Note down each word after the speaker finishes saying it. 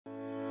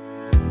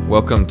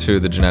Welcome to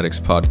the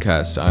Genetics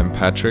Podcast. I'm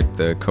Patrick,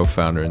 the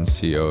co-founder and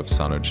CEO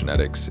of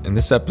Genetics. In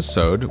this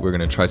episode, we're going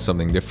to try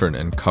something different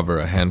and cover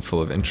a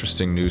handful of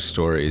interesting news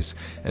stories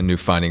and new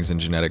findings in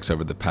genetics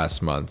over the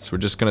past months. We're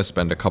just going to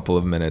spend a couple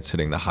of minutes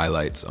hitting the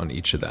highlights on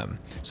each of them.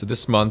 So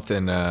this month,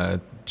 in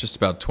just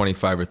about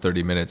 25 or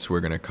 30 minutes, we're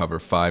going to cover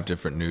 5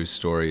 different news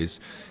stories,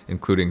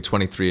 including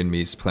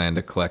 23andMe's plan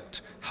to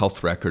collect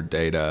health record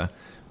data,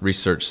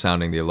 research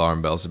sounding the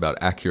alarm bells about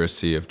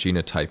accuracy of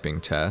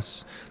genotyping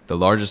tests, the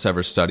largest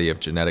ever study of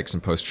genetics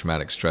and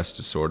post-traumatic stress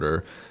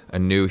disorder, a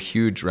new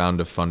huge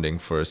round of funding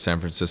for a San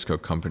Francisco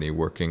company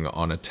working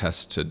on a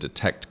test to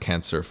detect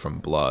cancer from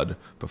blood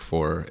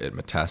before it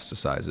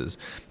metastasizes,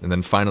 and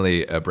then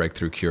finally a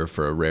breakthrough cure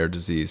for a rare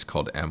disease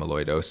called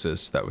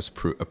amyloidosis that was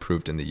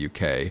approved in the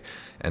UK,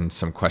 and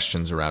some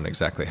questions around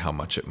exactly how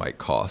much it might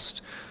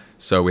cost.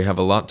 So we have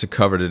a lot to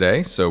cover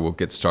today, so we'll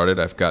get started.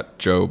 I've got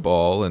Joe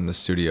Ball in the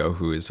studio,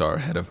 who is our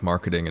head of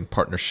marketing and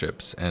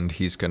partnerships, and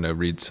he's going to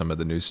read some of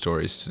the news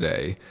stories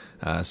today.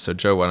 So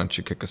Joe, why don't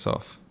you kick us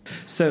off?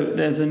 So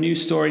there's a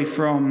news story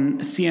from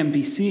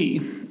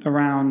CNBC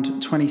around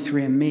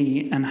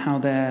 23andMe and how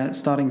they're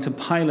starting to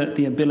pilot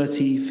the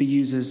ability for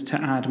users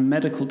to add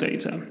medical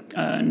data,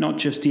 not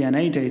just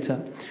DNA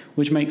data,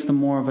 which makes them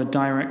more of a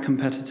direct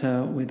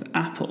competitor with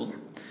Apple.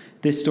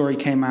 This story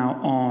came out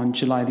on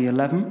July the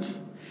 11th.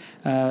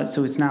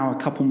 So it's now a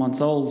couple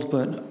months old,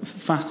 but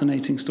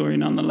fascinating story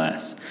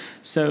nonetheless.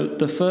 So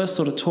the first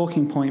sort of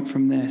talking point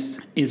from this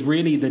is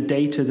really the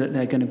data that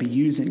they're going to be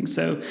using.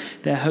 So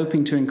they're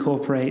hoping to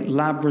incorporate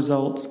lab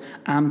results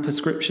and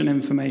prescription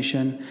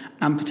information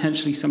and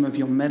potentially some of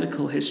your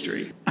medical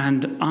history.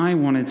 And I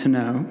wanted to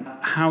know,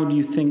 how do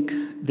you think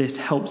this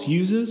helps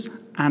users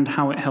and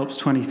how it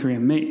helps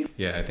 23andMe?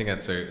 Yeah, I think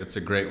it's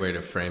a great way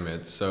to frame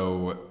it.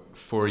 So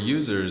for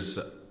users,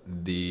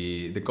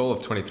 the goal of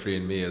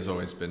 23andMe has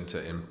always been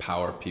to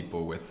empower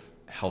people with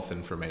health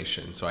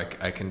information. So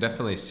I can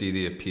definitely see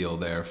the appeal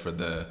there for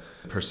the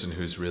person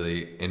who's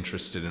really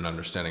interested in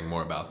understanding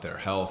more about their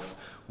health.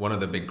 One of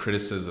the big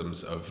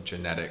criticisms of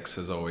genetics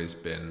has always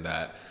been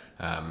that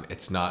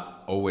it's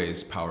not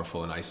always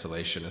powerful in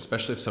isolation,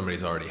 especially if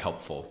somebody's already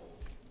helpful.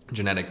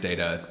 Genetic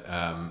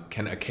data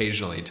can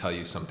occasionally tell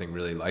you something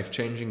really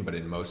life-changing, but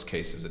in most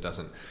cases it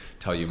doesn't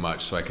tell you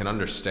much. So I can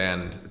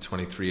understand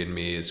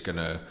 23andMe is going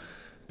to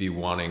be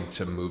wanting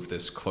to move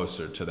this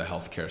closer to the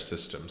healthcare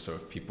system. So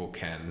if people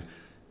can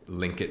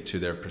link it to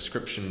their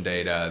prescription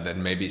data,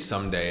 then maybe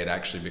someday it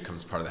actually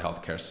becomes part of the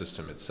healthcare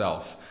system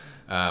itself.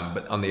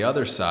 But on the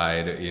other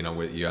side,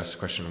 you asked the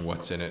question,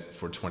 what's in it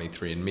for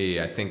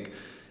 23andMe? I think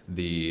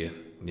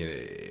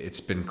it's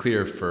been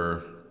clear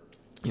for,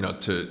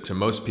 to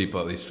most people,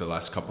 at least for the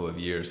last couple of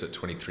years, that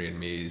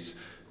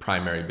 23andMe's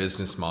primary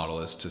business model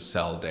is to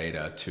sell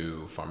data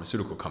to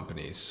pharmaceutical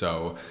companies.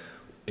 So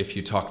if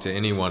you talk to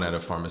anyone at a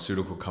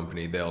pharmaceutical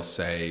company, they'll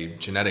say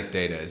genetic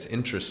data is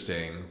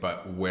interesting,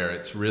 but where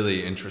it's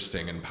really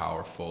interesting and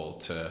powerful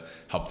to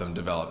help them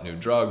develop new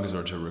drugs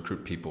or to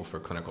recruit people for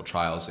clinical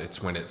trials,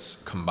 it's when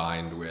it's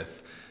combined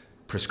with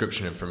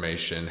prescription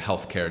information,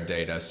 healthcare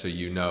data, so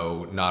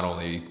not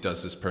only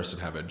does this person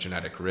have a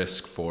genetic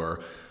risk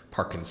for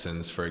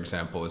Parkinson's, for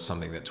example, is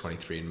something that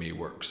 23andMe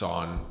works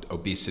on,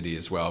 obesity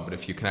as well. But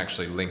if you can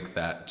actually link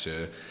that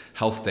to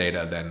health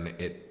data, then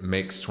it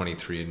makes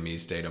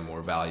 23andMe's data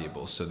more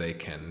valuable so they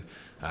can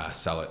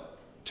sell it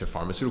to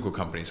pharmaceutical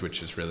companies,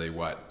 which is really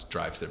what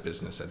drives their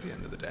business at the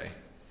end of the day.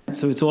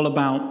 So it's all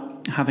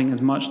about having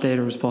as much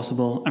data as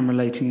possible and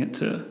relating it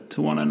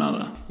to one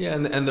another. Yeah,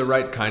 and the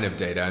right kind of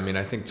data. I mean,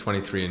 I think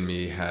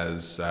 23andMe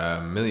has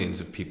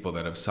millions of people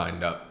that have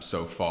signed up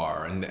so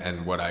far.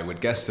 And what I would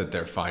guess that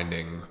they're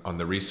finding on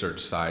the research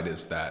side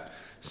is that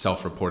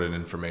self-reported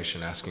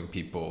information asking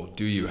people,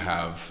 do you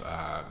have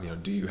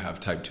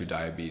type 2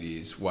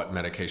 diabetes? What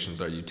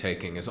medications are you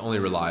taking? Is only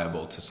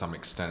reliable to some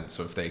extent.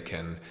 So if they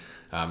can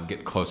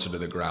get closer to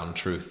the ground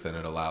truth, then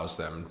it allows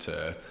them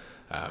to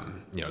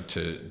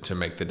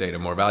make the data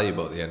more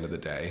valuable at the end of the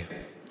day.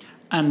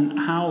 And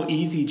how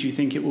easy do you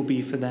think it will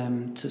be for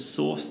them to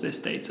source this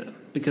data?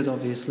 Because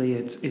obviously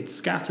it's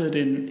scattered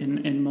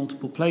in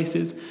multiple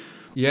places.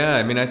 Yeah,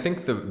 I mean, I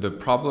think the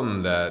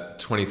problem that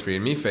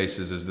 23andMe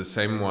faces is the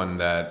same one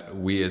that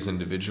we as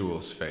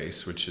individuals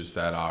face, which is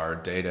that our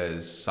data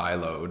is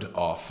siloed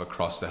off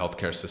across the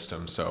healthcare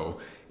system. So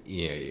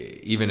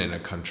even in a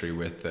country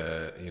with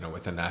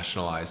a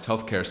nationalized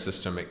healthcare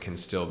system, it can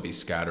still be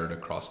scattered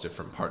across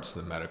different parts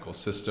of the medical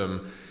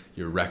system.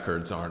 Your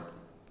records aren't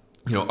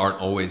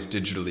always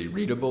digitally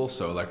readable.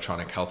 So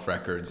electronic health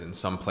records in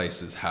some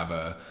places have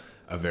a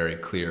very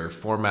clear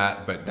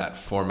format, but that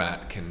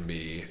format can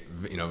be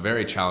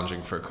very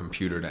challenging for a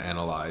computer to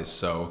analyze.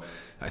 So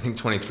I think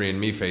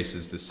 23andMe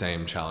faces the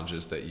same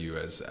challenges that you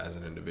as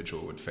an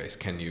individual would face.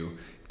 Can you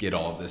get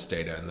all of this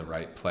data in the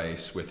right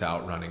place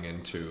without running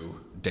into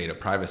data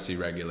privacy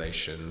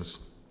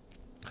regulations,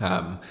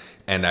 and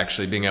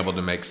actually being able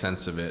to make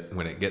sense of it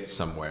when it gets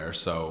somewhere?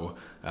 So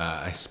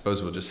I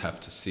suppose we'll just have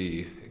to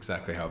see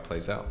exactly how it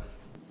plays out.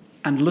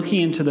 And looking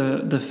into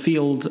the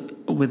field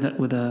with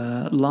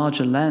a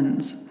larger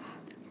lens,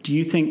 Do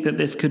you think that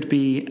this could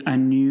be a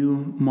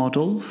new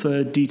model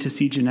for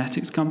D2C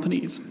genetics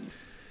companies?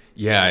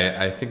 Yeah,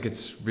 I think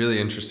it's really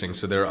interesting.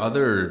 So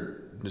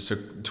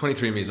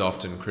 23andMe is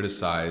often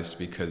criticized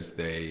because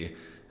they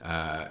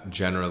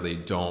generally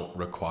don't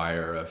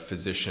require a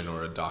physician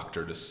or a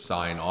doctor to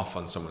sign off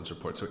on someone's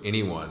report. So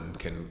anyone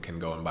can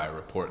go and buy a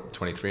report.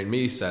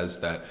 23andMe says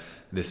that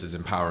this is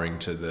empowering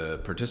to the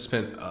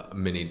participant.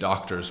 Many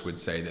doctors would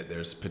say that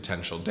there's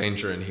potential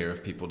danger in here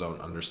if people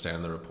don't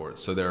understand the report.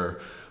 So there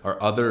are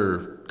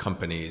other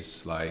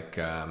companies like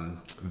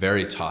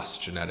Veritas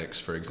Genetics,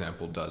 for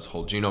example, does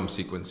whole genome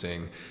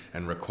sequencing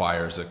and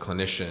requires a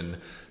clinician.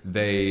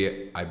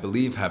 They, I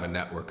believe, have a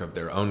network of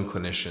their own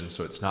clinicians,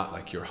 so it's not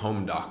like your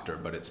home doctor,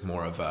 but it's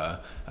more of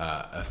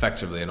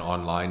effectively an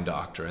online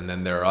doctor. And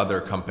then there are other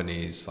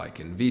companies like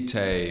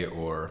Invitae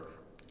or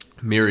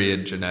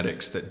Myriad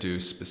Genetics that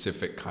do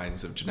specific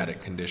kinds of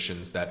genetic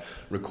conditions that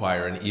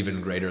require an even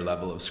greater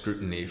level of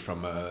scrutiny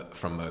from a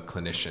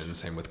clinician.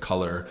 Same with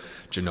color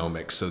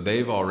genomics. So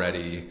they've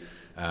already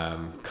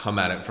come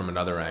at it from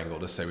another angle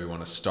to say we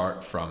want to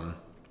start from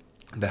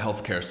the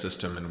healthcare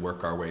system and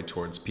work our way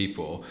towards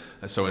people.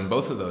 So in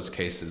both of those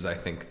cases, I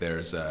think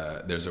there's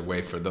a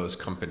way for those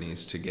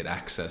companies to get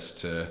access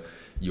to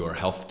your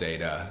health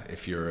data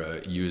if you're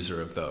a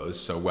user of those.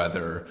 So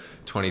whether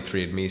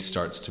 23andMe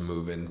starts to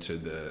move into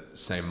the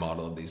same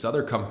model of these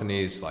other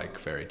companies like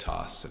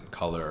Veritas and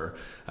Color,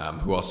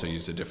 who also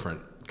use a different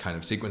kind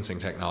of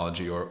sequencing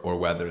technology, or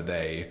whether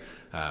they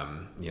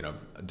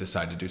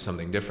decide to do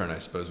something different, I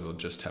suppose we'll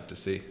just have to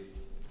see.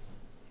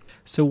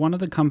 So one of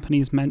the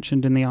companies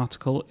mentioned in the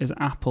article is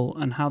Apple,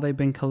 and how they've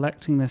been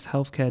collecting this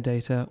healthcare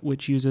data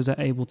which users are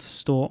able to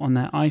store on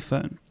their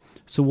iPhone.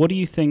 So what do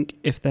you think,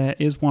 if there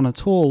is one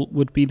at all,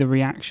 would be the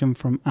reaction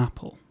from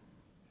Apple?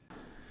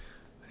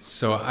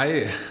 So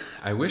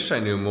I wish I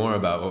knew more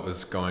about what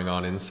was going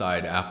on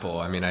inside Apple.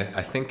 I mean,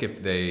 I think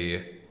if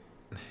they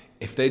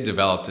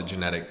developed a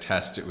genetic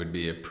test, it would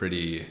be a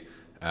pretty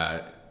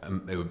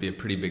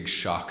big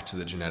shock to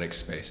the genetic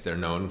space. They're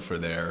known for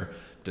their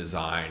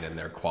design and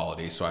their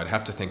quality. So I'd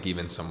have to think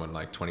even someone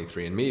like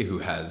 23andMe, who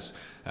has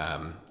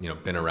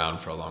been around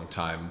for a long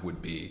time,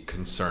 would be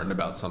concerned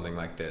about something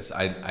like this.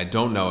 I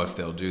don't know if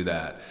they'll do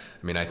that.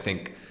 I mean, I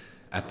think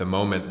at the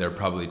moment they're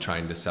probably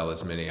trying to sell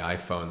as many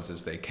iPhones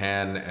as they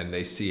can, and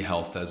they see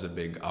health as a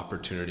big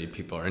opportunity.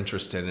 People are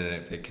interested in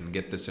it. If they can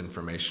get this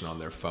information on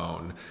their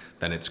phone,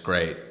 then it's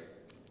great.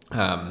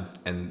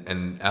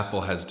 And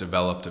Apple has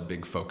developed a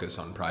big focus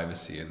on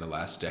privacy in the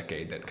last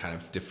decade that kind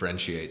of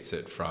differentiates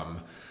it from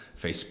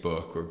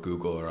Facebook or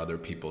Google or other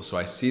people. So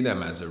I see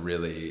them as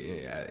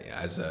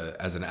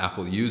as an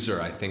Apple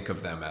user. I think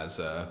of them as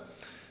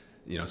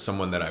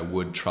someone that I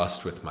would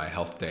trust with my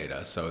health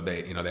data. So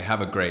they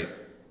have a great,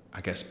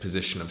 I guess,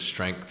 position of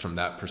strength from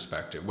that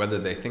perspective. Whether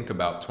they think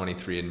about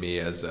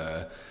 23andMe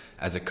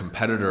as a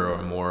competitor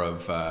or more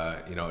of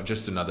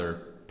just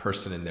another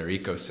person in their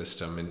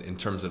ecosystem in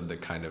terms of the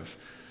kind of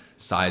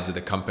size of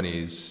the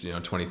companies,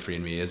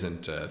 23andMe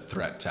isn't a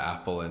threat to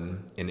Apple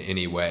in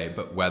any way,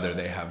 but whether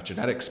they have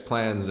genetics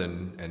plans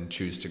and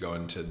choose to go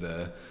into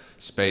the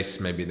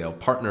space, maybe they'll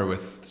partner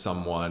with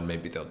someone,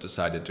 maybe they'll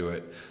decide to do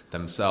it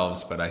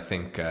themselves. But I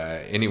think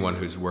anyone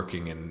who's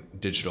working in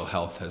digital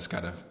health has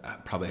got to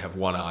probably have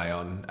one eye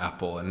on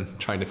Apple and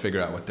trying to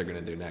figure out what they're going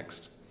to do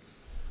next.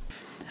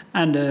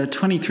 And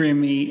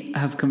 23andMe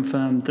have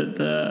confirmed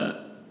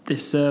that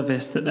this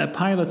service that they're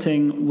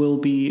piloting will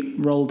be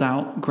rolled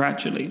out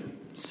gradually.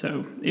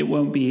 So it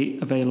won't be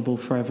available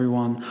for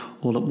everyone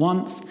all at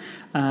once.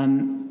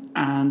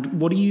 And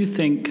what do you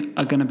think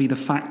are going to be the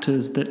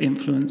factors that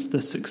influence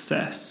the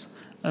success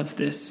of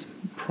this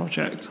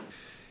project?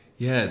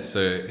 Yeah, it's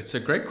a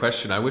great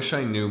question. I wish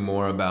I knew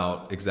more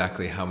about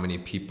exactly how many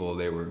people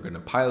they were going to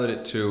pilot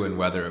it to, and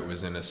whether it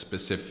was in a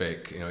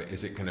specific,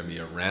 is it going to be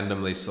a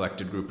randomly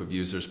selected group of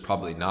users?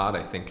 Probably not.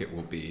 I think it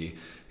will be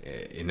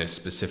in a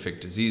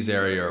specific disease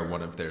area or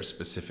one of their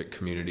specific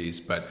communities.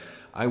 But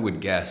I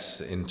would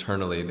guess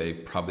internally they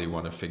probably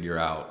want to figure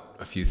out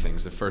a few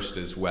things. The first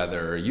is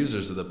whether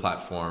users of the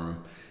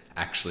platform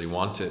actually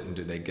want it and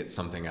do they get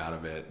something out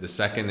of it. The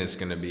second is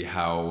going to be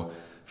how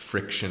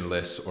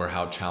frictionless or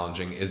how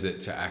challenging is it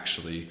to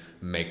actually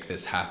make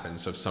this happen.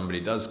 So if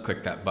somebody does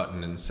click that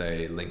button and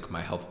say, link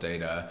my health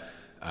data,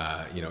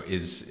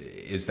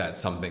 is that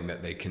something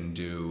that they can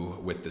do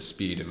with the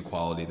speed and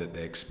quality that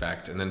they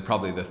expect? And then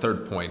probably the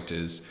third point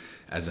is,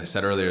 as I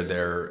said earlier,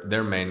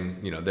 their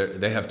main,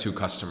 they have two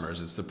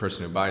customers. It's the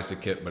person who buys the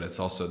kit, but it's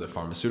also the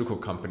pharmaceutical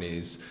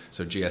companies.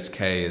 So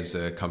GSK is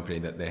a company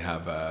that they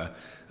have a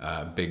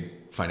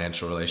big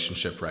financial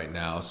relationship right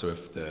now. So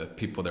if the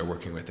people they're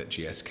working with at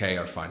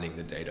GSK are finding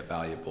the data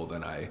valuable,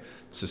 then I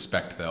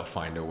suspect they'll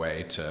find a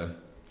way to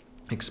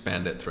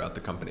expand it throughout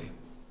the company.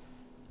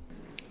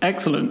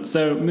 Excellent.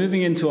 So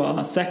moving into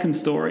our second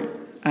story,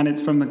 and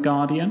it's from The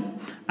Guardian,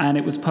 and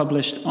it was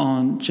published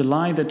on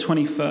July the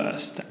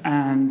 21st.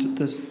 And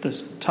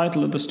the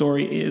title of the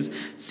story is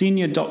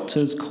 "Senior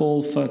Doctors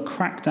Call for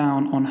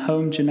Crackdown on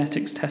Home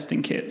Genetics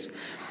Testing Kits."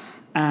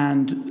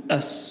 And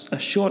a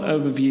short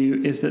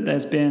overview is that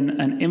there's been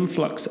an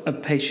influx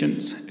of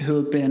patients who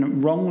have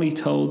been wrongly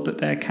told that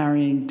they're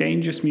carrying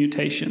dangerous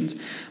mutations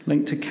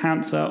linked to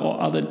cancer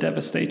or other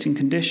devastating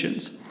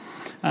conditions.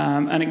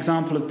 An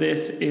example of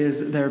this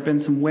is there have been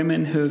some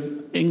women who have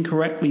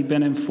incorrectly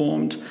been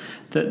informed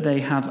that they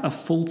have a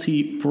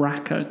faulty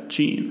BRCA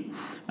gene,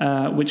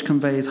 which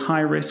conveys high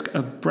risk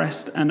of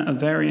breast and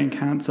ovarian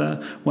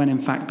cancer when in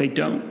fact they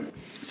don't.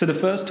 So the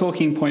first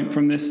talking point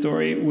from this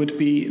story would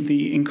be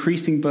the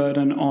increasing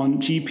burden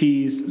on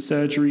GPs,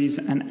 surgeries,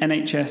 and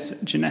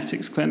NHS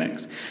genetics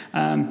clinics,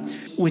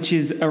 which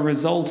is a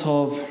result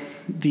of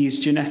these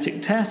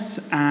genetic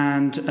tests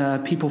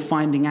and people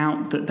finding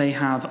out that they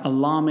have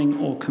alarming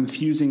or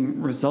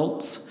confusing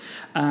results.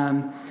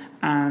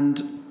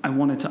 And I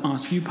wanted to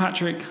ask you,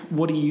 Patrick,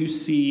 what do you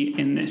see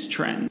in this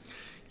trend?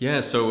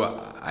 Yeah, so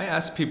I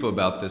ask people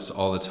about this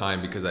all the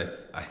time because I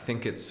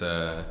think it's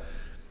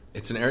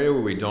an area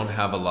where we don't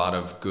have a lot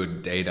of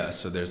good data.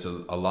 So there's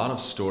a lot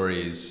of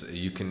stories.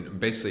 You can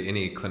basically,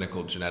 any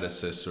clinical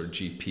geneticist or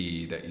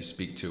GP that you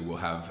speak to will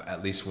have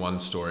at least one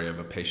story of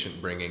a patient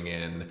bringing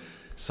in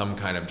some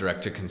kind of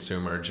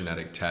direct-to-consumer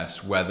genetic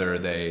test, whether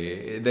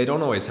they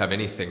don't always have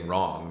anything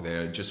wrong.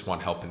 They just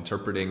want help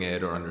interpreting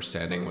it or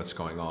understanding what's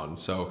going on.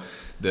 So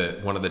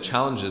one of the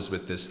challenges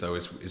with this, though,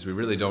 is we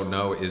really don't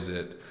know, is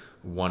it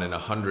 1 in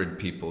 100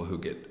 people who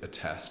get a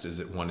test? Is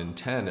it 1 in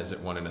 10? Is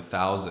it 1 in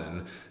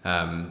 1,000?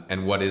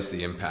 And what is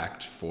the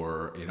impact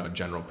for a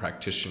general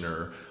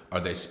practitioner?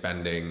 Are they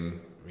spending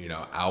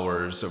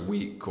hours a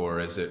week, or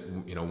is it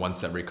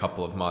once every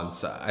couple of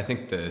months? I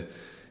think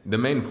the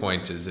main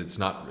point is it's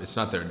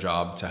not their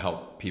job to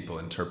help people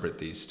interpret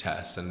these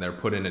tests, and they're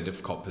put in a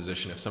difficult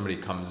position. If somebody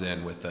comes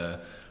in with a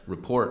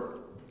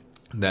report,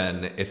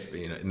 then if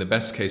in the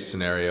best case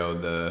scenario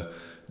the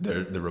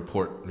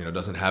report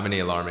doesn't have any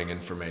alarming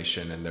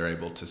information and they're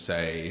able to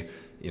say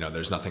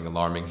there's nothing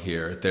alarming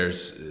here.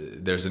 There's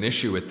an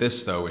issue with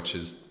this, though, which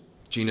is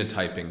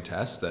genotyping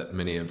tests that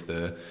many of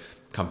the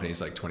companies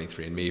like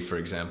 23andMe, for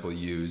example,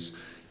 use.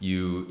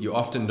 You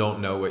often don't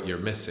know what you're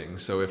missing.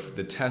 So if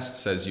the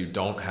test says you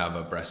don't have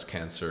a breast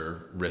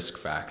cancer risk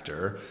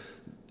factor,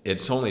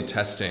 it's only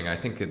testing, I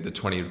think at the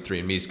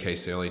 23andMe's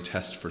case, they only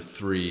test for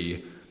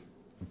 3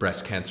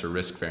 breast cancer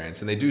risk variants.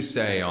 And they do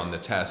say on the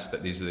test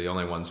that these are the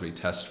only ones we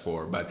test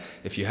for. But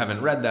if you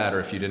haven't read that, or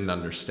if you didn't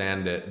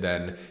understand it,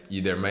 then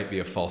there might be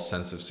a false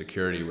sense of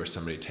security where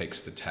somebody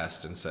takes the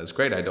test and says,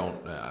 great,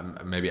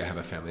 maybe I have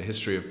a family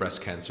history of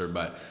breast cancer,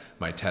 but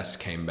my test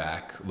came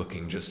back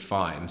looking just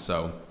fine.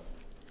 So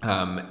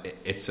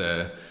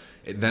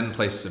it then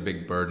places a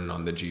big burden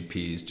on the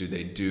GPs. Do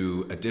they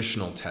do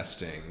additional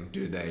testing?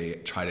 Do they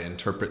try to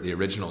interpret the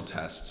original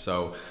test?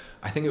 So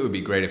I think it would be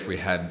great if we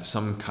had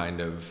some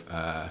kind of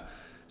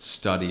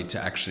study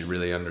to actually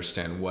really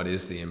understand what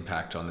is the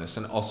impact on this,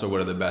 and also what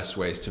are the best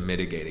ways to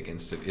mitigate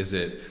against it. Is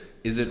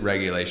it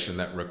regulation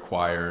that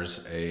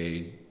requires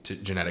a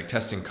genetic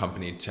testing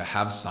company to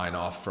have sign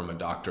off from a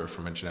doctor,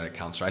 from a genetic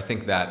counselor? I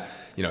think that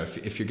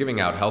if you're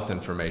giving out health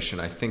information,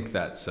 I think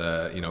that's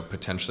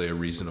potentially a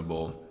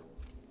reasonable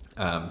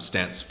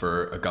stance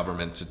for a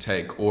government to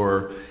take.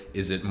 Or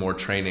is it more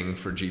training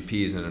for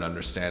GPs and an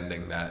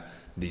understanding that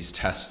these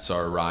tests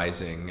are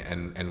rising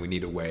and we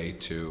need a way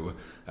to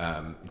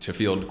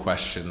field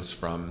questions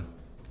from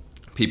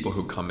people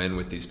who come in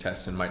with these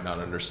tests and might not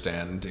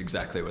understand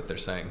exactly what they're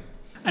saying?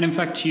 And in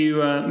fact, you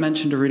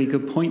mentioned a really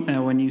good point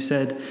there when you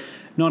said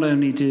not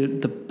only do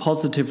the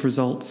positive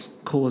results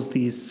cause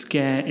these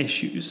scare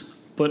issues,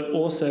 but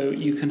also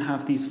you can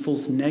have these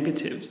false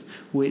negatives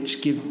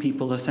which give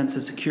people a sense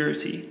of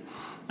security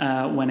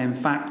when in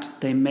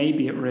fact they may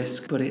be at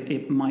risk, but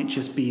it might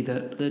just be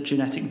that the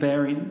genetic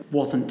variant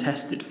wasn't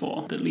tested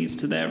for that leads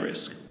to their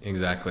risk.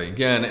 Exactly.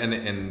 Yeah,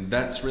 and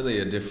that's really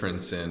a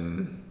difference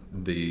in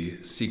the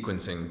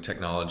sequencing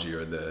technology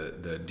or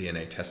the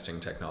DNA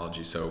testing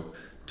technology. So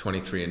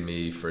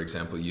 23andMe, for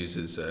example,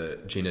 uses a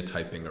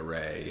genotyping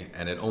array,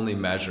 and it only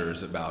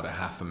measures about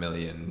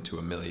 500,000 to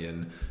 1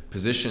 million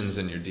positions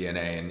in your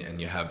DNA,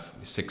 and you have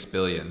 6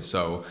 billion.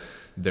 So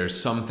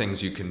there's some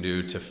things you can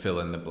do to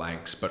fill in the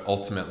blanks, but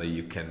ultimately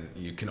you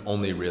can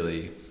only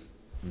really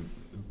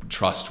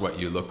trust what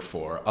you look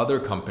for. Other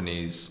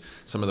companies,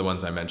 some of the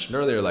ones I mentioned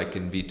earlier, like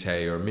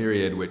Invitae or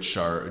Myriad, which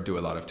do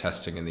a lot of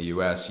testing in the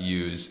US,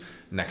 use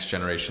next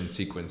generation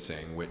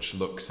sequencing, which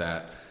looks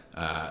at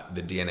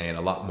the DNA in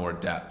a lot more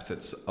depth.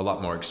 It's a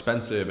lot more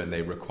expensive and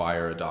they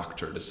require a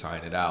doctor to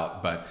sign it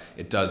out, but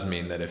it does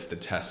mean that if the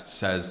test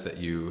says that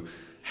you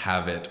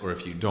have it or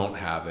if you don't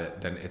have it,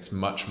 then it's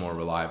much more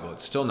reliable.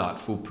 It's still not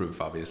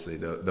foolproof, obviously.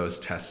 Those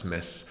tests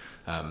miss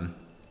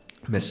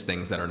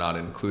things that are not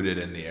included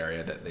in the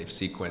area that they've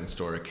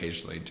sequenced, or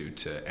occasionally due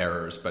to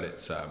errors, but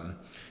it's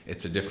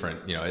a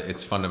different,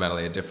 it's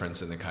fundamentally a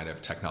difference in the kind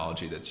of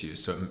technology that's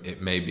used. So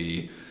it may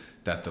be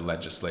that the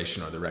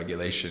legislation or the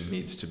regulation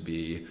needs to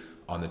be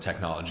on the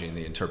technology and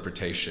the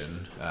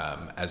interpretation,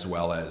 as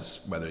well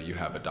as whether you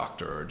have a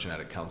doctor or a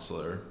genetic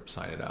counselor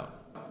sign it out.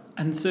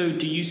 And so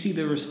do you see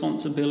the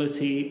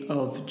responsibility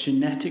of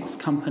genetics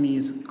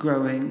companies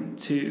growing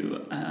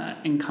to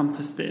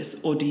encompass this,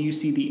 or do you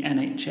see the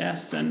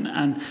NHS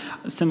and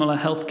similar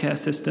healthcare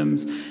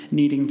systems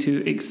needing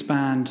to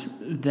expand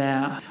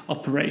their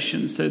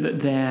operations so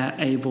that they're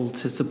able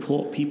to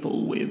support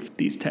people with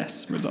these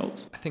test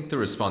results? I think the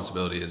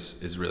responsibility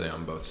is really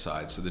on both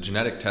sides. So the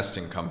genetic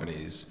testing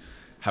companies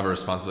have a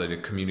responsibility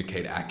to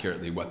communicate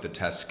accurately what the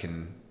tests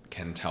can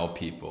tell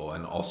people,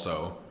 and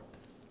also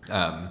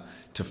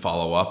to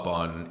follow up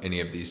on any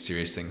of these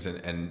serious things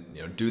and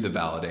do the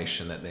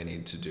validation that they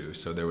need to do.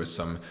 So there was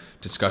some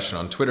discussion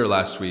on Twitter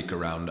last week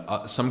around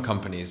some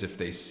companies, if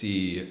they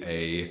see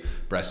a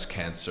breast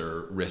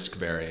cancer risk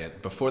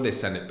variant, before they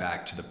send it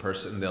back to the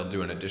person, they'll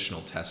do an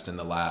additional test in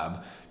the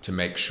lab to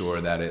make sure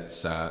that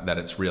it's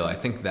real. I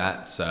think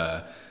that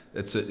sounds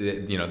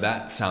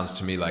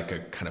to me like a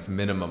kind of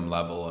minimum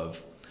level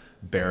of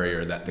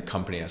barrier that the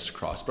company has to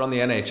cross. But on the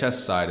NHS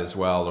side as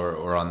well,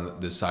 or on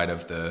the side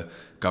of the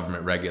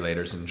government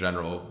regulators in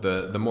general,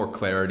 the more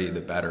clarity,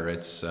 the better.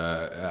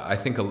 I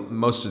think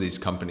most of these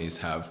companies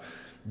have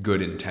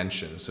good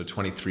intentions. So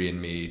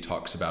 23andMe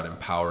talks about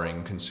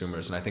empowering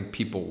consumers, and I think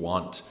people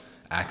want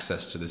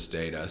access to this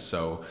data.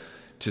 So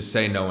to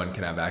say no one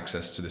can have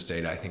access to this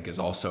data, I think, is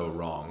also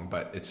wrong.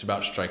 But it's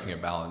about striking a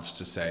balance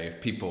to say, if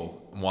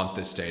people want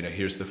this data,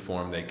 here's the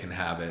form they can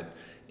have it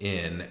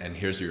in, and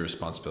here's your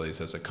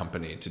responsibilities as a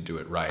company to do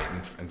it right.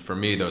 And for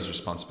me, those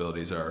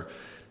responsibilities are,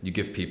 you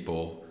give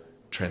people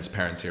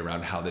transparency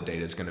around how the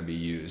data is going to be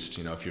used.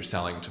 If you're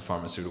selling to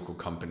pharmaceutical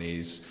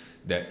companies,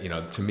 that,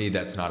 to me,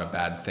 that's not a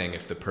bad thing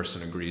if the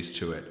person agrees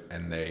to it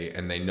and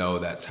they know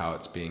that's how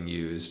it's being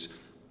used.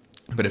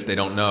 But if they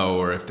don't know,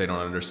 or if they don't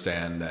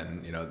understand,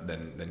 then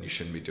you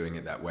shouldn't be doing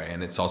it that way.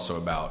 And it's also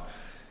about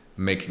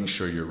making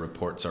sure your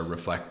reports are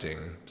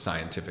reflecting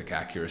scientific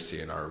accuracy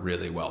and are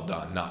really well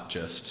done, not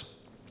just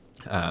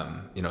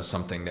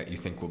something that you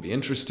think will be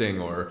interesting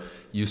or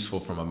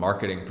useful from a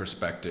marketing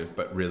perspective,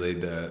 but really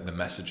the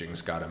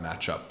messaging's got to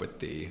match up with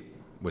the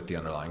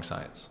underlying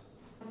science.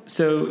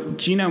 So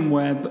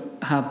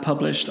GenomeWeb have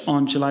published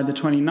on July the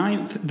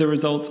 29th the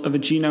results of a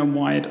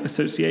genome-wide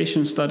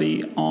association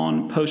study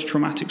on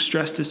post-traumatic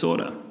stress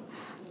disorder.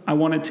 I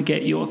wanted to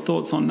get your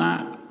thoughts on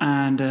that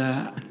and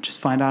just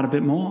find out a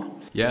bit more.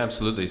 Yeah,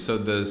 absolutely. So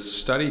the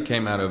study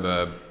came out of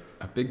a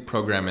big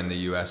program in the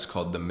US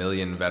called the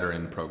Million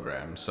Veteran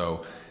Program.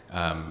 So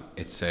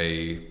it's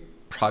a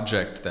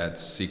project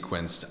that's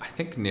sequenced, I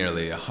think,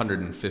 nearly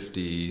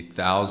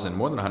 150,000,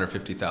 more than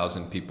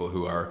 150,000 people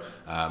who are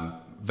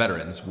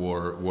veterans,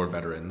 war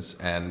veterans.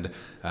 And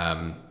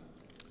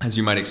as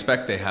you might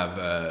expect, they have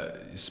a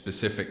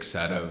specific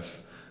set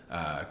of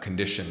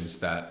conditions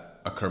that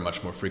occur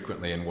much more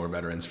frequently in war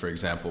veterans. For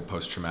example,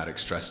 post-traumatic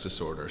stress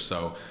disorder.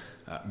 So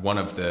one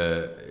of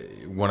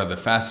the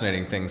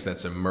fascinating things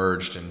that's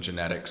emerged in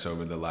genetics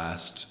over the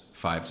last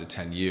 5 to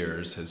 10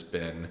 years has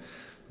been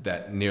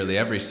that nearly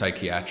every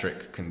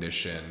psychiatric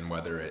condition,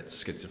 whether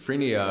it's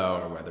schizophrenia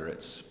or whether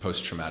it's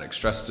post-traumatic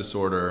stress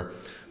disorder,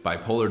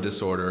 bipolar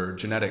disorder,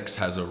 genetics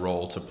has a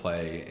role to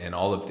play in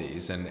all of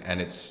these.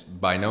 And it's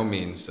by no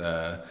means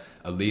a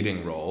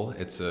leading role.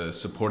 It's a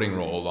supporting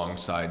role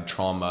alongside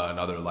trauma and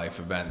other life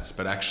events,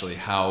 but actually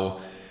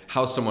how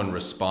someone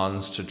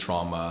responds to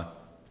trauma,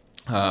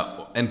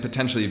 and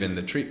potentially even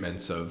the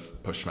treatments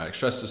of post-traumatic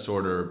stress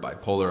disorder,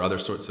 bipolar, other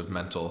sorts of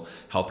mental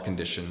health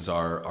conditions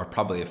are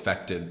probably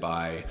affected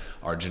by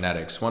our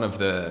genetics. One of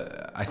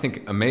the, I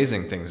think,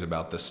 amazing things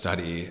about this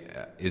study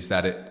is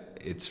that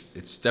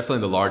it's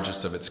definitely the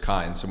largest of its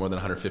kind, so more than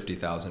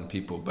 150,000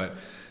 people,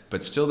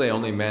 but still they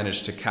only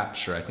managed to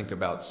capture, I think,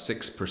 about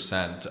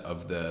 6%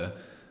 of the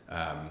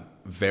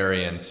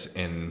variance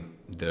in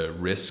the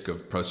risk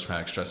of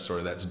post-traumatic stress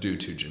disorder that's due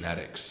to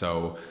genetics.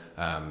 So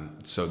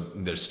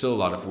there's still a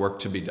lot of work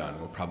to be done.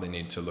 We'll probably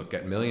need to look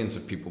at millions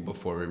of people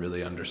before we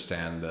really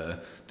understand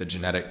the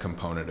genetic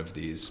component of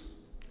these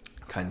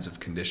kinds of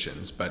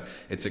conditions. But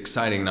it's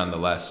exciting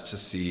nonetheless to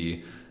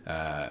see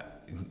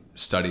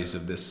studies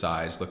of this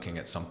size looking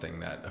at something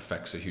that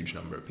affects a huge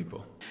number of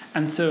people.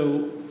 And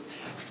so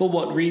for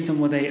what reason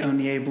were they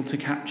only able to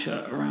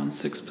capture around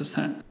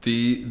 6%?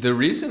 The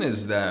reason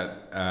is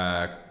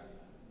that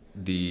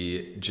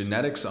the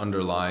genetics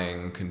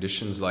underlying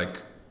conditions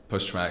like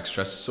post-traumatic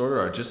stress disorder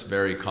are just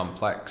very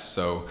complex.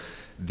 So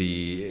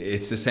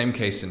it's the same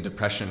case in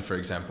depression, for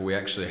example. We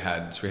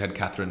had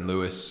Catherine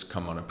Lewis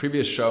come on a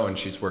previous show, and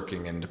she's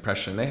working in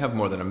depression. They have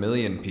more than 1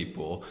 million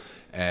people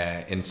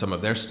in some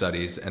of their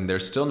studies, and they're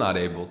still not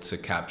able to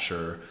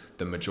capture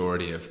the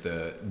majority of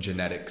the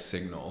genetic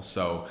signal.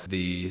 So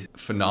the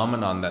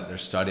phenomenon that they're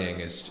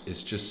studying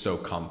is just so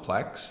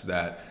complex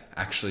that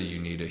actually you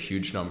need a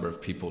huge number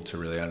of people to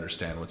really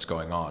understand what's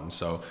going on.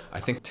 So I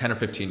think 10 or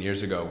 15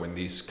 years ago, when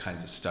these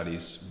kinds of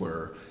studies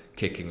were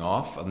kicking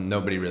off,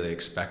 nobody really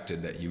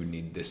expected that you would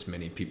need this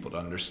many people to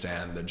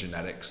understand the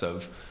genetics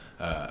of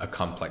a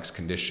complex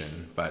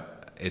condition.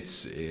 But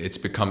it's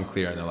become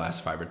clear in the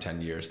last 5 or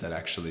 10 years that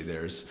actually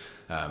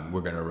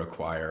we're going to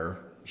require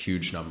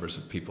huge numbers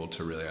of people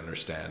to really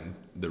understand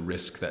the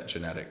risk that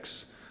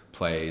genetics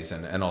plays,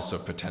 and also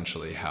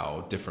potentially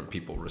how different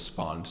people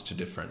respond to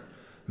different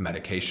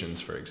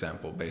medications, for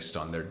example, based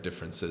on their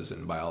differences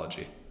in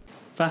biology.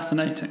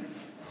 Fascinating.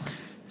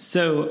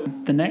 So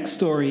the next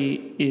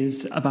story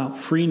is about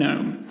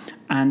Freenome,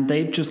 and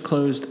they've just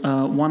closed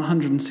a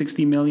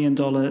 $160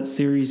 million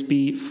Series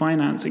B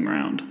financing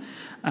round.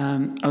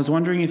 I was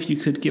wondering if you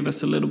could give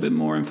us a little bit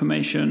more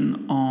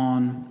information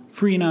on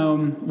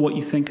Freenome, what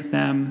you think of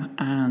them,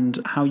 and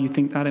how you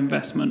think that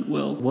investment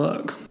will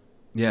work.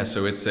 Yeah,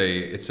 so it's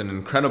an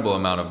incredible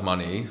amount of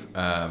money,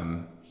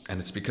 and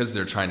it's because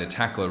they're trying to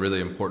tackle a really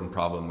important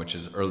problem, which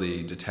is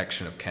early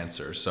detection of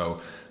cancer.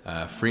 So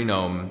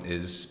Freenome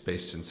is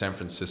based in San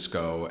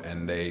Francisco,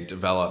 and they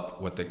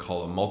develop what they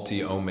call a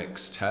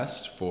multi-omics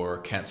test for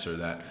cancer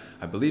that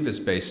I believe is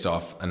based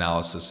off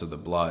analysis of the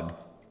blood.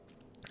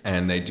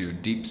 And they do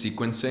deep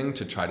sequencing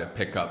to try to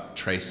pick up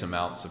trace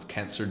amounts of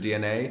cancer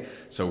DNA.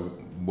 So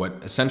what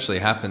essentially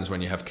happens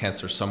when you have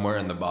cancer somewhere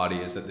in the body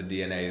is that the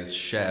DNA is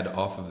shed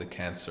off of the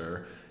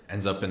cancer,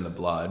 ends up in the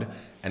blood,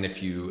 and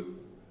if you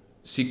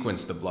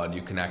sequence the blood,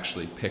 you can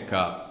actually pick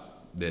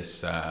up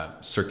this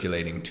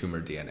circulating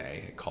tumor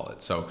DNA, I call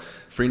it. So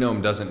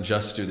Freenome doesn't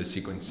just do the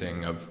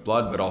sequencing of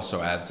blood, but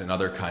also adds in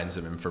other kinds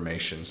of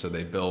information. So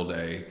they build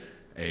a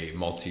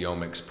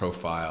multi-omics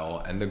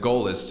profile, and the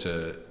goal is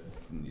to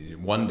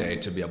one day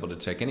to be able to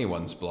take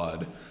anyone's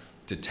blood,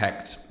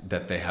 detect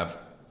that they have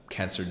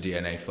cancer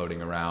DNA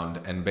floating around,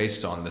 and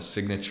based on the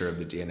signature of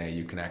the DNA,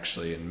 you can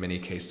actually, in many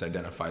cases,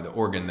 identify the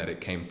organ that it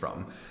came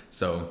from.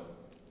 So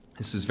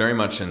this is very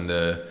much in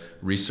the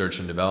research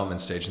and development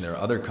stage, and there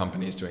are other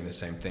companies doing the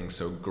same thing.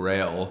 So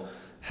Grail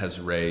has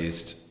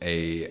raised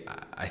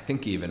I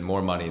think even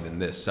more money than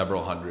this,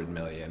 several $100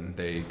 million.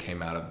 They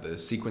came out of the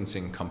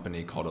sequencing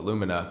company called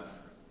Illumina,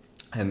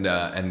 and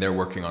they're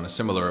working on a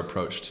similar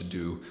approach to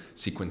do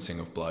sequencing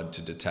of blood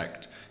to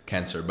detect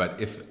cancer. But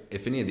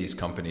if any of these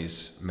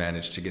companies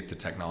manage to get the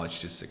technology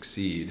to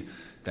succeed,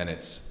 then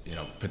it's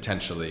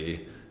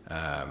potentially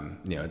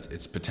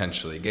it's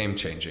potentially game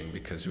changing,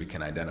 because we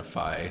can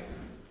identify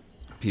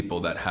people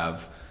that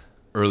have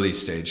early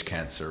stage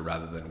cancer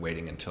rather than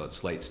waiting until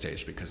it's late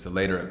stage, because the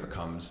later it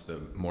becomes, the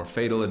more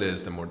fatal it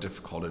is, the more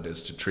difficult it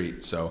is to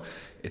treat. So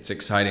it's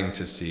exciting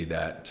to see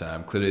that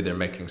clearly they're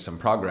making some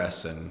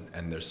progress,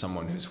 and there's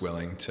someone who's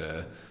willing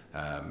to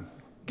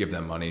give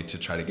them money to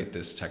try to get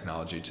this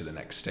technology to the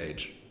next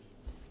stage.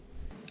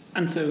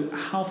 And so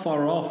how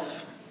far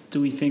off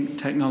do we think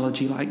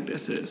technology like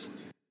this is?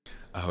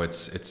 Oh,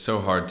 it's so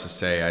hard to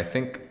say. I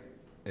think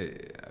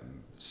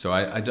so.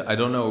 I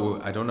don't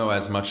know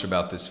as much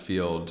about this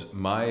field.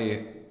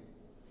 My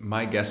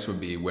guess would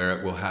be where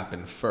it will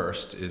happen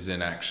first is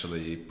in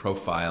actually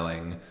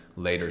profiling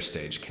later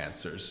stage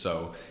cancers.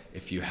 So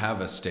if you have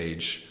a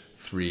stage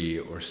 3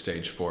 or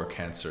stage 4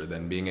 cancer,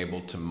 then being able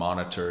to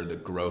monitor the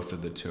growth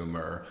of the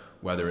tumor,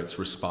 whether it's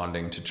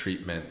responding to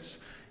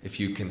treatments, if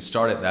you can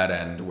start at that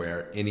end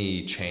where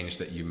any change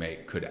that you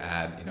make could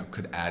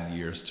add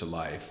years to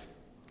life,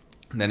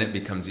 then it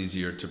becomes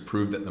easier to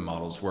prove that the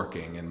model's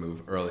working and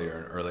move earlier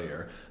and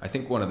earlier. I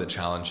think one of the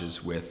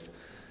challenges with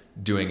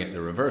doing it the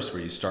reverse,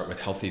 where you start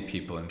with healthy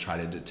people and try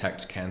to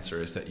detect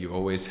cancer, is that you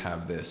always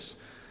have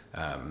this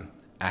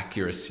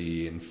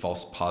accuracy and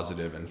false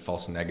positive and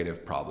false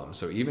negative problem.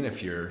 So even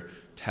if your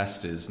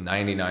test is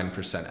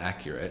 99%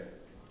 accurate,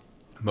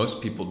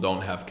 most people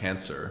don't have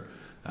cancer.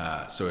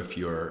 So if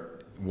you're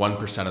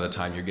 1% of the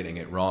time you're getting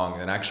it wrong,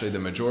 then actually the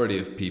majority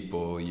of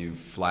people you've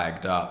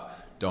flagged up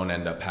don't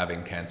end up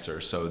having cancer.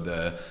 So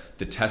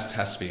the test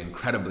has to be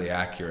incredibly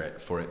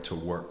accurate for it to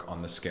work on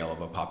the scale of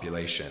a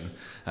population.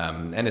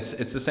 And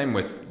it's the same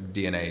with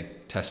DNA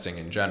testing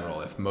in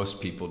general. If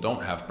most people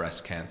don't have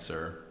breast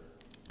cancer,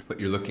 but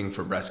you're looking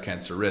for breast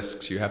cancer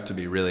risks, you have to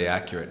be really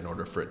accurate in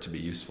order for it to be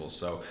useful.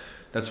 So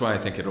that's why I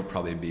think it'll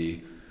probably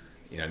be,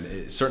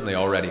 certainly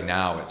already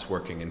now it's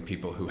working in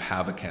people who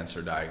have a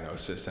cancer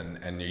diagnosis,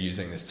 and you're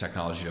using this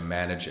technology to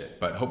manage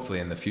it. But hopefully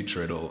in the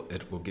future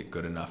it will get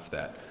good enough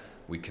that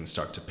we can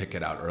start to pick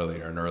it out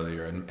earlier and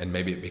earlier, and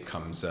maybe it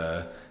becomes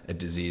a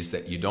disease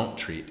that you don't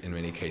treat in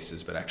many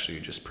cases, but actually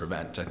you just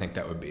prevent. I think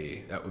that would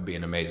be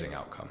an amazing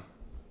outcome.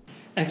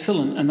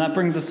 Excellent. And that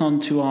brings us on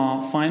to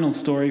our final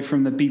story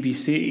from the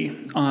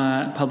BBC,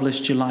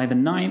 published July the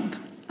 9th.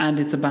 And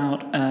it's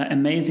about an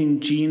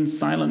amazing gene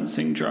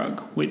silencing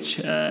drug, which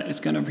is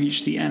going to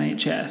reach the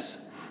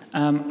NHS.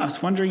 I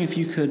was wondering if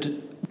you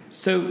could...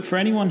 So for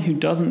anyone who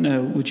doesn't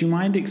know, would you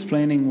mind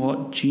explaining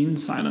what gene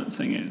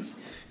silencing is?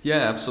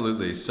 Yeah,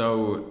 absolutely.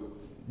 So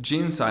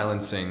gene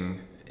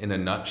silencing, in a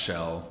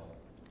nutshell,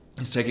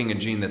 is taking a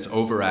gene that's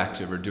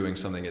overactive or doing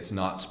something it's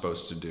not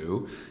supposed to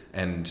do,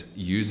 and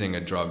using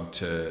a drug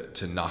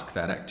to knock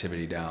that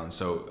activity down.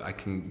 So I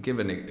can give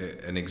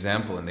an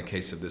example in the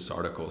case of this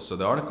article. So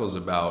the article is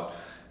about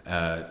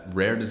a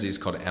rare disease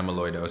called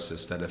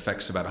amyloidosis that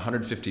affects about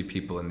 150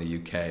 people in the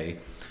UK.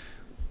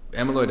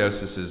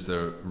 Amyloidosis is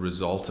the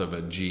result of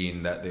a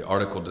gene that the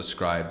article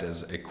described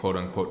as a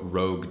quote-unquote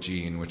rogue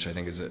gene, which I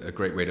think is a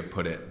great way to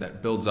put it,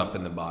 that builds up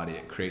in the body.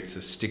 It creates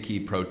a sticky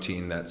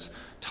protein that's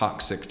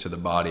toxic to the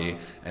body,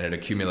 and it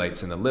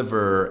accumulates in the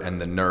liver and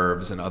the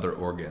nerves and other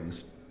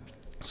organs.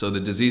 So the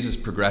disease is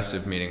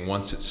progressive, meaning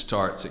once it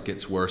starts, it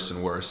gets worse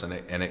and worse,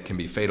 and it can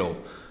be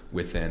fatal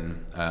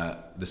within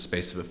the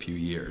space of a few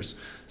years.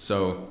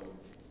 So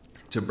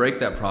to break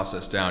that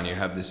process down, you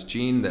have this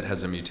gene that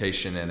has a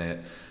mutation in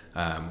it,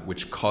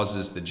 which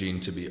causes the gene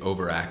to be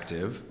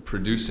overactive,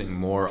 producing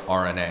more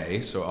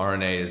RNA. So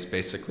RNA is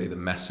basically the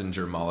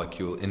messenger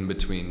molecule in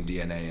between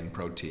DNA and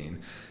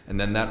protein. And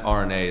then that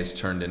RNA is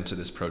turned into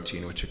this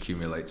protein, which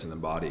accumulates in the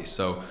body.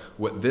 So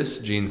what this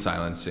gene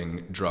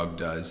silencing drug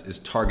does is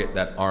target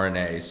that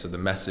RNA, so the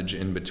message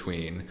in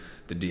between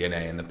the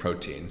DNA and the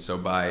protein. So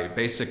by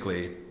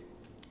basically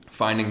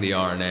finding the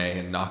RNA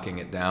and knocking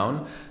it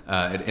down,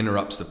 it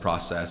interrupts the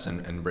process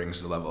and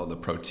brings the level of the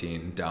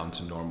protein down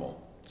to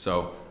normal.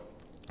 So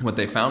what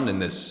they found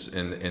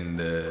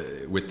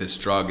with this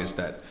drug is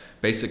that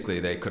basically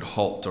they could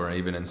halt, or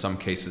even in some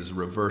cases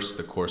reverse,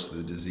 the course of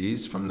the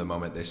disease from the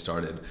moment they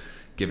started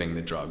giving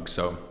the drug.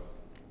 So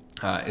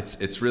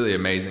it's really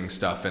amazing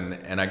stuff,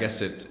 and I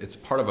guess it's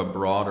part of a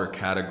broader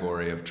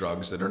category of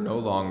drugs that are no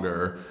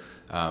longer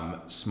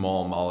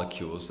small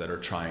molecules that are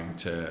trying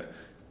to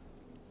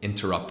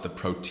interrupt the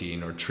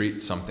protein or treat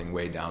something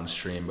way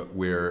downstream, but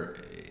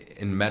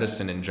in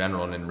medicine in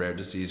general and in rare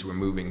disease, we're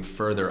moving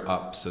further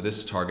up. So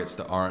this targets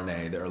the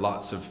RNA. There are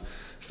lots of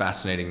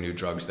fascinating new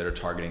drugs that are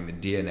targeting the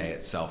DNA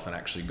itself and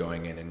actually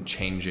going in and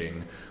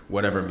changing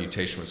whatever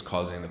mutation was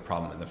causing the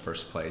problem in the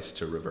first place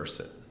to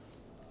reverse it.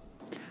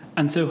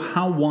 And so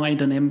how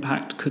wide an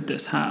impact could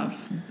this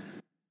have?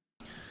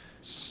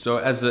 So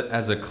as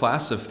a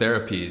class of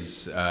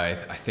therapies, I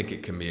think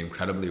it can be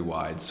incredibly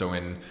wide. So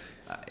in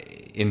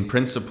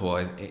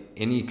principle,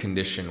 any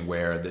condition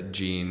where the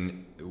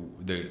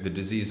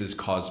disease is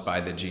caused by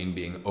the gene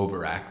being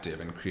overactive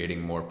and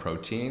creating more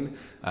protein,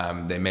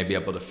 they may be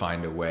able to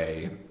find a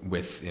way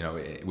with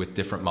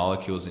different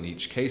molecules in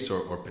each case,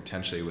 or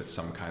potentially with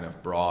some kind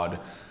of broad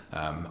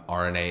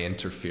RNA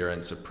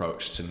interference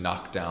approach to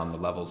knock down the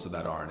levels of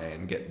that RNA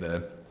and get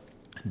the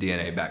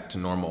DNA back to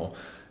normal.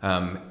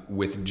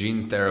 With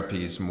gene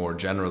therapies more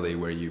generally,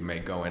 where you may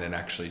go in and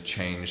actually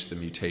change the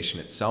mutation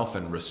itself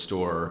and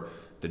restore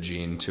the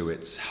gene to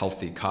its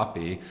healthy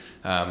copy,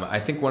 I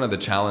think one of the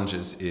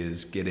challenges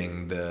is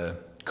getting the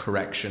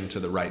correction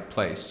to the right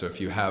place. So if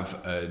you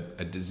have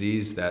a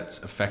disease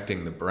that's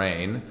affecting the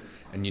brain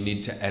and you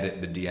need to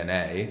edit the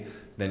DNA,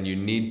 then you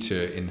need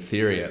to, in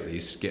theory at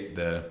least, get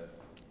the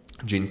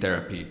gene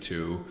therapy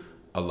to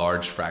a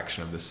large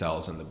fraction of the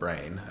cells in the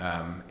brain.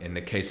 In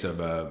the case of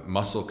a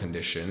muscle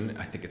condition,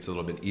 I think it's a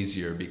little bit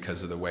easier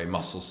because of the way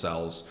muscle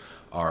cells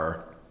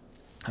are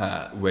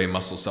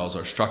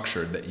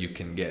structured, that you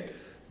can get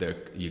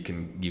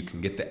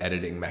the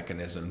editing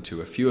mechanism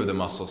to a few of the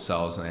muscle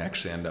cells, and they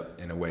actually end up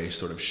in a way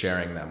sort of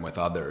sharing them with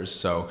others.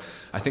 So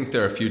I think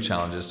there are a few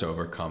challenges to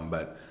overcome,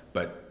 but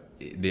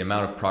the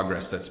amount of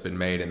progress that's been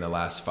made in the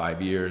last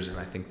 5 years, and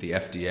I think the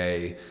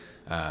FDA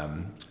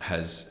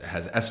has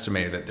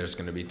estimated that there's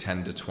going to be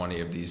 10 to 20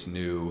 of these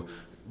new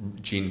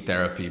gene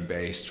therapy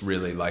based,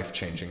 really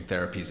life-changing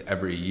therapies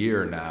every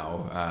year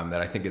now,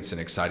 that I think it's an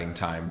exciting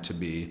time to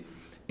be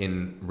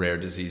in rare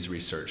disease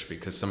research,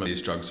 because some of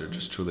these drugs are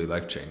just truly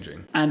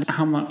life-changing. And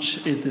how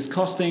much is this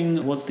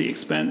costing? What's the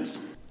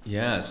expense?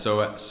 Yeah,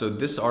 so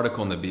this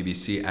article in the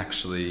BBC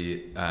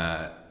actually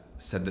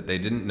said that they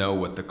didn't know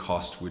what the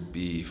cost would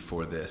be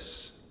for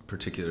this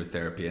particular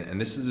therapy. And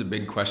this is a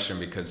big question,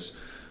 because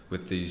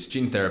with these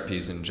gene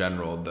therapies in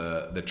general,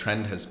 the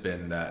trend has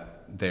been that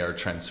they are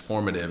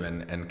transformative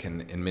and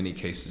can, in many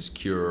cases,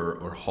 cure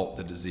or halt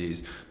the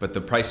disease. But the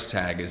price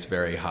tag is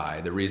very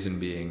high. The reason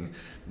being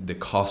the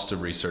cost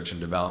of research and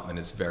development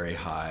is very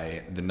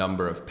high. The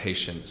number of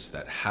patients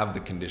that have the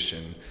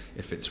condition,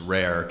 if it's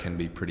rare, can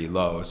be pretty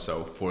low.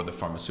 So for the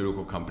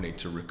pharmaceutical company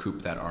to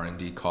recoup that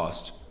R&D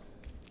cost,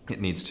 it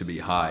needs to be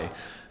high.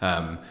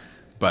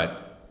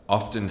 But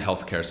often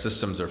healthcare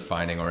systems are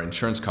finding, or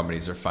insurance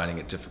companies are finding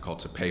it difficult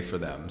to pay for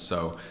them.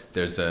 So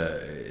there's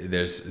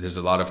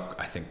a lot of,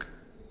 I think,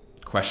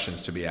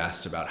 questions to be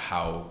asked about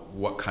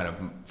what kind of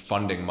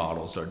funding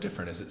models are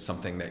different. Is it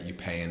something that you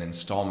pay in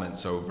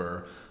installments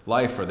over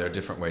life, or are there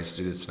different ways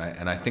to do this?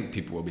 And I think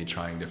people will be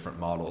trying different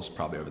models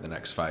probably over the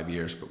next 5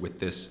 years. But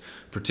with this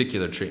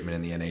particular treatment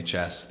in the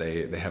NHS,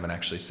 they haven't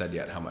actually said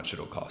yet how much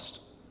it'll cost.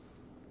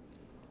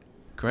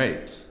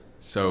 Great.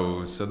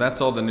 So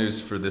that's all the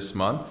news for this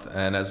month.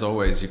 And as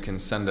always, you can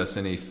send us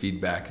any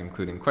feedback,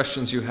 including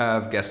questions you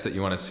have, guests that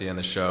you want to see on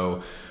the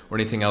show, or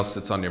anything else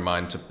that's on your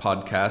mind, to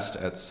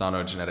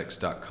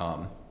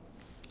podcast@sanogenetics.com.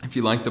 If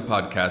you like the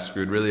podcast,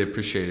 we would really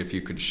appreciate if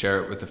you could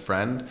share it with a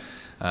friend,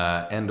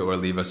 and or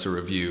leave us a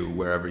review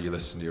wherever you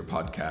listen to your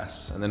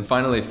podcasts. And then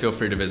finally, feel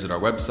free to visit our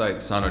website,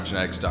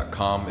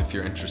 sanogenetics.com, if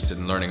you're interested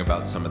in learning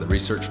about some of the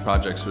research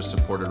projects we're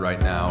supported right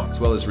now, as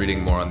well as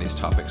reading more on these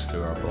topics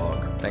through our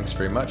blog. Thanks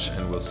very much,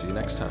 and we'll see you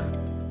next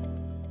time.